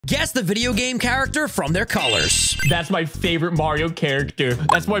Guess the video game character from their colors. That's my favorite Mario character.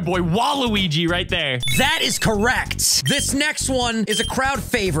 That's my boy Waluigi right there. That is correct. This next one is a crowd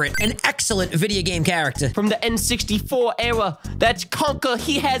favorite, an excellent video game character. From the N64 era, that's Conker.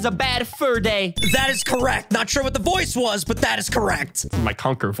 He has a bad fur day. That is correct. Not sure what the voice was, but that is correct. My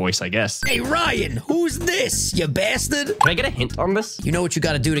Conker voice, I guess. Hey, Ryan, who's this, you bastard? Can I get a hint on this? You know what you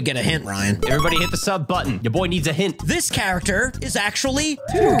gotta do to get a hint, Ryan. Everybody hit the sub button. Your boy needs a hint. This character is actually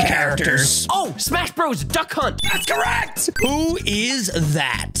two characters. Oh, Smash Bros. Duck Hunt. That's correct. Who is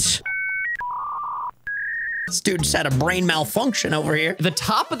that? This dude just had a brain malfunction over here. The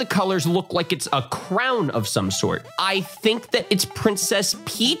top of the colors look like it's a crown of some sort. I think that it's Princess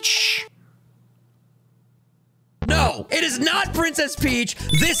Peach. No, it is not Princess Peach.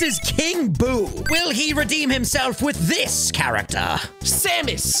 This is King Boo. Will he redeem himself with this character?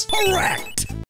 Samus. Correct.